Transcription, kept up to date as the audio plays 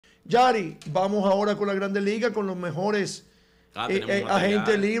Yari, vamos ahora con la Grandes Ligas, con los mejores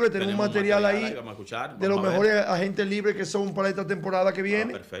agentes libres. Tenemos un material ahí de los mejores agentes libres que son para esta temporada que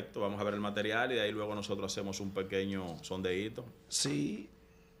viene. Perfecto, vamos a ver el material y de ahí luego nosotros hacemos un pequeño sondeíto. Sí.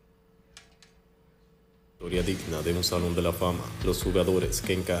 Historia digna de un salón de la fama. Los jugadores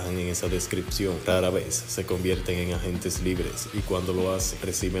que encajan en esa descripción rara vez se convierten en agentes libres y cuando lo hacen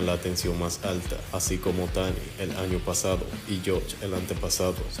reciben la atención más alta, así como Tani el año pasado y George el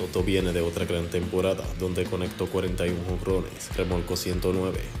antepasado. Soto viene de otra gran temporada donde conectó 41 jonrones, remolcó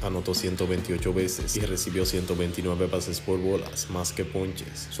 109, anotó 128 veces y recibió 129 bases por bolas, más que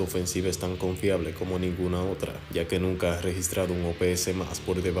ponches. Su ofensiva es tan confiable como ninguna otra, ya que nunca ha registrado un OPS más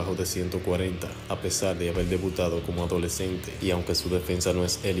por debajo de 140, a pesar de haber debutado como adolescente, y aunque su defensa no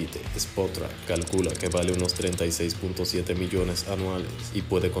es élite, Spotrac calcula que vale unos 36.7 millones anuales y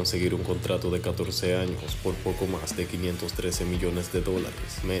puede conseguir un contrato de 14 años por poco más de 513 millones de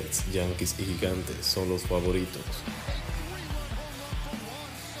dólares. Mets, Yankees y Gigantes son los favoritos.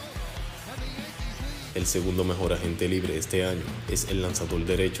 El segundo mejor agente libre este año es el lanzador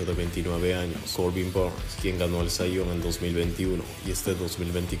derecho de 29 años, Corbin Burnes, quien ganó el Cy Young en 2021 y este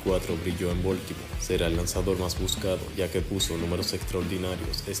 2024 brilló en Baltimore. Será el lanzador más buscado, ya que puso números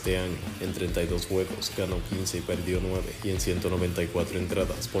extraordinarios este año. En 32 juegos ganó 15 y perdió 9, y en 194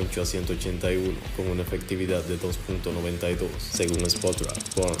 entradas ponchó a 181 con una efectividad de 2.92. Según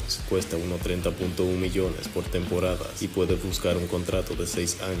Spotrac, Burnes cuesta unos 30.1 millones por temporada y puede buscar un contrato de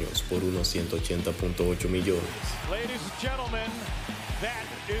 6 años por unos 180.8 millones.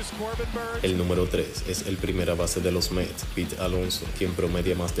 El número 3 es el primera base de los Mets, Pete Alonso, quien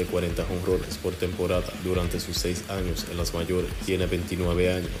promedia más de 40 jonrones por temporada durante sus 6 años en las mayores. Tiene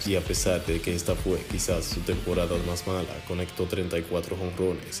 29 años y a pesar de que esta fue quizás su temporada más mala, conectó 34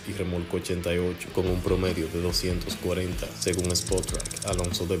 jonrones y remolcó 88 con un promedio de 240. Según Spotrac,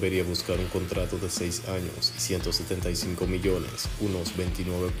 Alonso debería buscar un contrato de 6 años y 175 millones, unos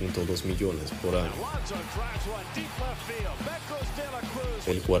 29.2 millones por año.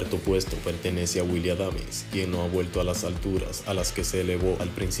 El cuarto puesto pertenece a Willy Adames, quien no ha vuelto a las alturas a las que se elevó al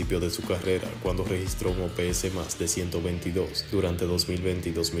principio de su carrera cuando registró un OPS más de 122 durante 2020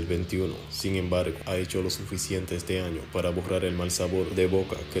 y 2021. Sin embargo, ha hecho lo suficiente este año para borrar el mal sabor de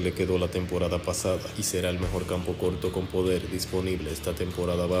boca que le quedó la temporada pasada y será el mejor campo corto con poder disponible esta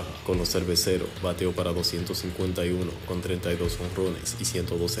temporada baja. Con los cerveceros, bateó para 251 con 32 jonrones y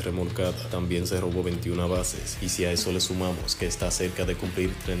 112 remolcadas. También se robó 21 bases y si a eso le sumamos que está cerca de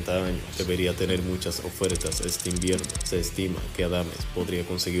cumplir 30 años, debería tener muchas ofertas este invierno. Se estima que Adames podría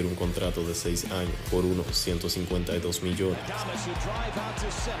conseguir un contrato de 6 años por unos 152 millones.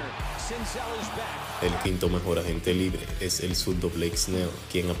 El quinto mejor agente libre es el zurdo Blake Snell,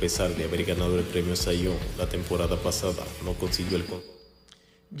 quien a pesar de haber ganado el premio Cy Young la temporada pasada, no consiguió el contrato.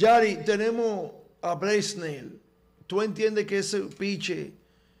 Yari, tenemos a Blake Snell. ¿Tú entiendes que ese piche,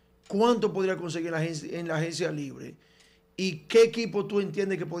 cuánto podría conseguir en la agencia libre? ¿Y qué equipo tú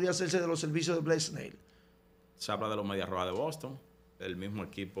entiendes que podría hacerse de los servicios de Blake Snell? Se habla de los Medias Rojas de Boston, el mismo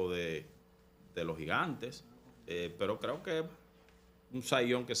equipo de los Gigantes, pero creo que un Cy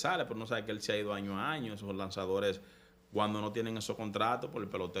Young que sale, pero no sabe que él se ha ido año a año. Esos lanzadores, cuando no tienen esos contratos, por el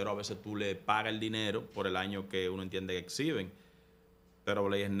pelotero a veces tú le pagas el dinero por el año que uno entiende que exhiben. Pero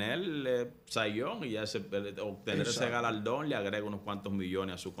Blake Snell, Cy Young, y ya obtener ese galardón le agrega unos cuantos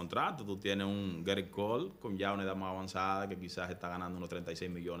millones a su contrato. Tú tienes un Gary Cole con ya una edad más avanzada que quizás está ganando unos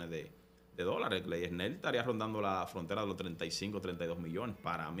 36 millones de dólares. Blake Snell estaría rondando la frontera de los 35, 32 millones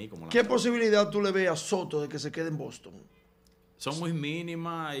para mí. ¿Qué posibilidad tú le ves a Soto de que se quede en Boston? Son muy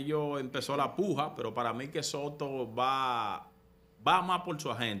mínimas. Ellos empezó la puja, pero para mí que Soto va más por su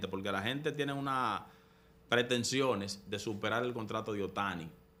agente, porque la gente tiene una pretensiones de superar el contrato de Ohtani.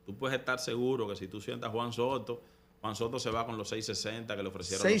 Tú puedes estar seguro que si tú sientas a Juan Soto se va con los 660 que le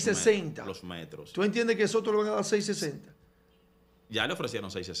ofrecieron 660. Los metros. ¿Tú entiendes que Soto le van a dar 660? Ya le ofrecieron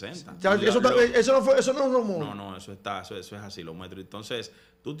 660. Ya, eso no es un rumor. No, eso es así, los metros. Entonces,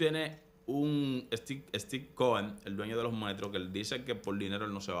 tú tienes un Steve Cohen, el dueño de los metros, que él dice que por dinero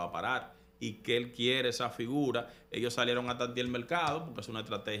él no se va a parar y que él quiere esa figura. Ellos salieron a tantear el mercado porque es una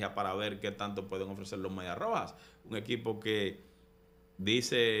estrategia para ver qué tanto pueden ofrecer los Medias Rojas. Un equipo que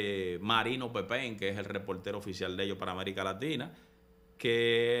dice Marino Pepén, que es el reportero oficial de ellos para América Latina,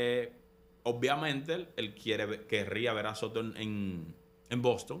 que obviamente él querría ver a Soto en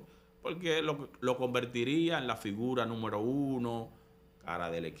Boston porque lo convertiría en la figura número 1,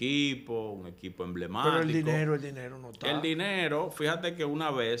 cara del equipo, un equipo emblemático. Pero el dinero no está. El dinero, fíjate que una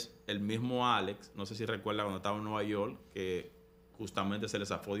vez el mismo Alex, no sé si recuerda cuando estaba en Nueva York, que justamente se le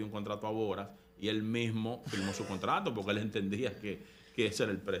zafó de un contrato a Boras y él mismo firmó su contrato porque él entendía que que ese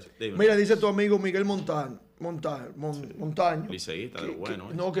era el precio. Dime. Mira, dice tu amigo Miguel Montaño. Liceísta, de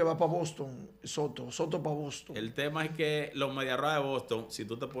bueno. No, que va para Boston, Soto para Boston. El tema es que los Mediarrojas de Boston, si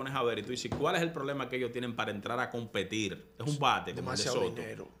tú te pones a ver y tú dices, ¿cuál es el problema que ellos tienen para entrar a competir? Es un bate, como el de Demasiado Soto.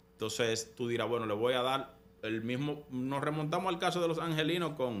 dinero. Entonces tú dirás, bueno, le voy a dar el mismo. Nos remontamos al caso de los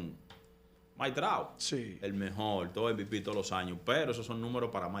angelinos con Mike Trout. Sí. El mejor, todo MVP todos los años. Pero esos son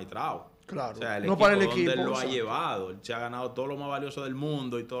números para Mike Trout. Claro. O sea, no para el equipo. Donde él lo ha llevado. Él se ha ganado todo lo más valioso del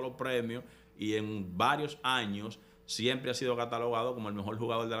mundo y todos los premios. Y en varios años siempre ha sido catalogado como el mejor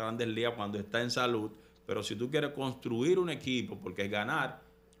jugador de las Grandes Ligas cuando está en salud. Pero si tú quieres construir un equipo, porque es ganar,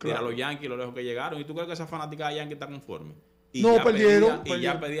 mira a los Yankees lo lejos que llegaron. ¿Y tú crees que esa fanática de Yankees está conforme? Y no, ya perdieron. Y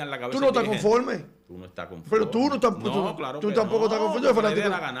ya pedían la cabeza. Tú no estás conforme. Tú no estás conforme. Pero tú no estás. Claro tú que tampoco estás conforme. La idea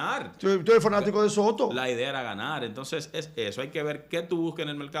era ganar. Tú eres fanático de Soto. La idea era ganar. Entonces, es eso. Hay que ver qué tú buscas en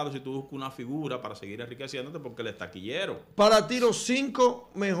el mercado. Si tú buscas una figura para seguir enriqueciéndote, porque él es taquillero. Para ti, los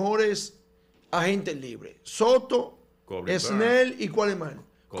 5 mejores agentes libres: Soto, Snell y cuál es más.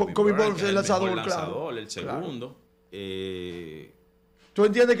 Kobe Burns, el lanzador, claro. El segundo. ¿Tú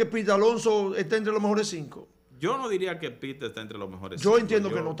entiendes que Pete Alonso está entre los mejores 5? Yo no diría que Pete está entre los mejores. Yo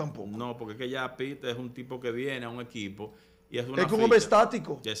entiendo que no tampoco. No, porque es que ya Pete es un tipo que viene a un equipo y es una es como un hombre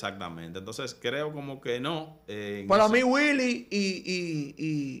estático. Exactamente. Entonces creo como que no. Para mí Willy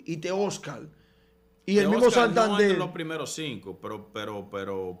y Teóscar. Y el mismo Oscar Santander. No en los primeros 5,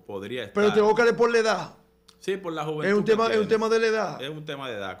 pero podría estar. Pero Teóscar es por la edad. Sí, por la juventud. Es un tema de la edad. Es un tema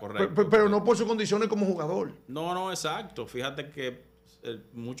de edad, correcto. Pero no por sus condiciones como jugador. No, exacto. Fíjate que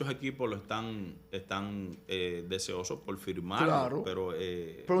muchos equipos lo están deseosos por firmar. Claro. Pero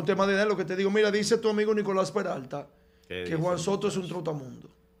un tema de edad, lo que te digo, mira, dice tu amigo Nicolás Peralta que Juan Soto es un trotamundo.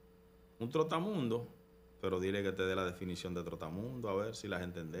 Un trotamundo, pero dile que te dé la definición de trotamundo, a ver si las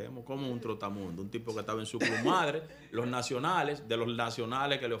entendemos. ¿Cómo un trotamundo? Un tipo que estaba en su club madre, los nacionales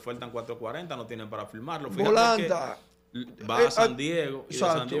que le ofertan 4.40 no tienen para firmarlo. Volanta. Va a San Diego y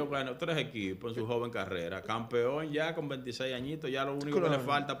exacto. de San Diego ganó 3 equipos en su joven carrera. Campeón ya con 26 añitos. Ya lo único que le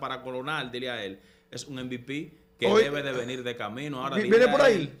falta para coronar, diría él, es un MVP que debe de venir de camino. Ahora ¿viene por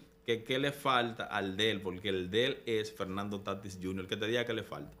ahí? ¿Qué le falta al de él? Porque el de él es Fernando Tatis Jr. Que te diga que le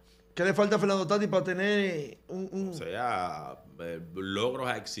falta. ¿Qué le falta a Fernando Tatis para tener O sea, logros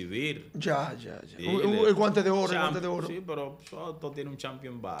a exhibir. Ya. Sí, el guante de oro, Sí, pero Soto tiene un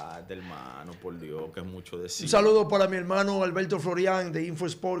champion bat, hermano, por Dios, que es mucho decir. Un saludo para mi hermano Alberto Florian de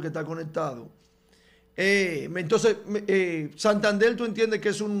InfoSport que está conectado. Entonces, Santander, ¿tú entiendes que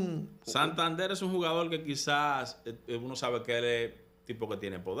es un... Santander es un jugador que quizás uno sabe que él es tipo que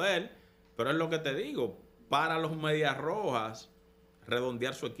tiene poder, pero es lo que te digo, para los Medias Rojas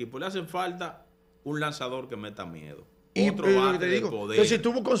redondear su equipo le hacen falta un lanzador que meta miedo. Otro bate de poder. Que si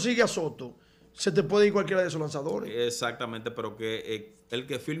tú consigues a Soto, se te puede ir cualquiera de esos lanzadores. Exactamente, pero que el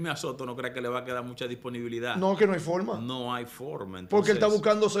que firme a Soto no cree que le va a quedar mucha disponibilidad. No, que no hay forma. No hay forma. Entonces, porque él está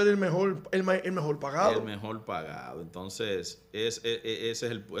buscando ser el mejor pagado. El mejor pagado. Entonces, ese es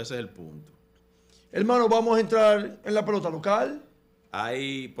el punto. Hermano, vamos a entrar en la pelota local.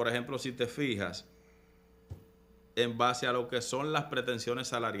 Ahí, por ejemplo, si te fijas, en base a lo que son las pretensiones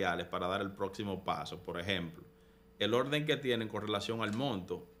salariales para dar el próximo paso, por ejemplo, el orden que tienen con relación al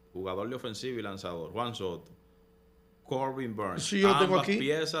monto, jugador de ofensiva y lanzador, Juan Soto, Corbin Burns, sí, yo tengo aquí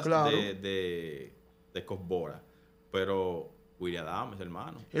piezas claro. de Cosbora, pero William Adams,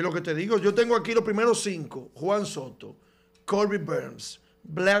 hermano. Es lo que te digo, yo tengo aquí los primeros 5, Juan Soto, Corbin Burns,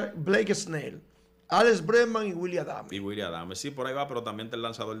 Blake Snell, Alex Bregman y William Adams. Sí, por ahí va, pero también está el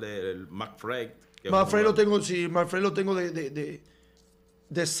lanzador de McFray. Manfred lo tengo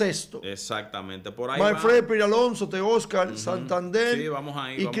de sexto. Exactamente, por ahí Manfred, Pete Alonso, Teóscar, Santander sí, vamos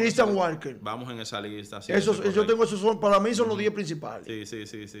ahí, y Christian Walker. Vamos en esa lista. Sí, yo tengo esos, para mí son los 10 principales.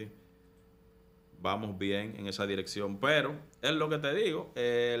 Sí. Vamos bien en esa dirección, pero es lo que te digo,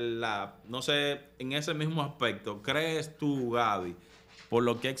 no sé, en ese mismo aspecto, ¿crees tú, Gaby, por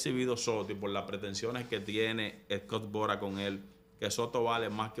lo que ha exhibido Soto y por las pretensiones que tiene Scott Bora con él, que Soto vale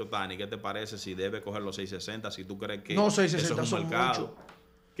más que Ohtani? ¿Qué te parece si debe coger los 660? Si tú crees que no, 660 eso es un son mercado.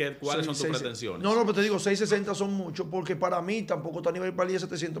 ¿Cuáles son tus pretensiones? No, pero te digo, 660 son mucho porque para mí tampoco Ohtani va a ir para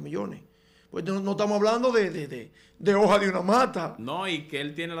 700 millones. Pues no estamos hablando de hoja de una mata. No, y que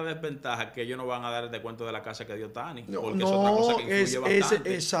él tiene la desventaja que ellos no van a dar el descuento de la casa que dio Ohtani. No, porque es otra cosa que influye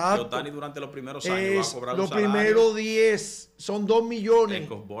bastante. Exacto. Ohtani durante los primeros años va a cobrar un los salario. primeros 10 son 2 millones.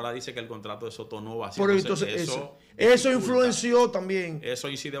 Bora dice que el contrato de Soto no va a ser. Pero entonces eso influenció también. Eso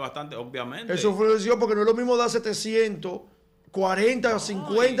incide bastante, obviamente. Eso influenció porque no es lo mismo dar 740,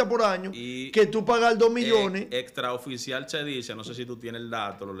 50 por año que tú pagar 2 millones. Extraoficial se dice, no sé si tú tienes el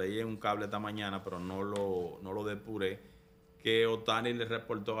dato, lo leí en un cable esta mañana, pero no lo depuré, que Otani le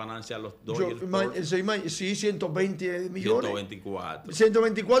reportó ganancia a los Dodgers. Sí, 120 millones. 124.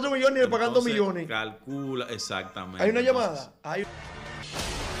 124 millones y le pagan 2 millones. Calcula, exactamente. ¿Hay una llamada? Hay...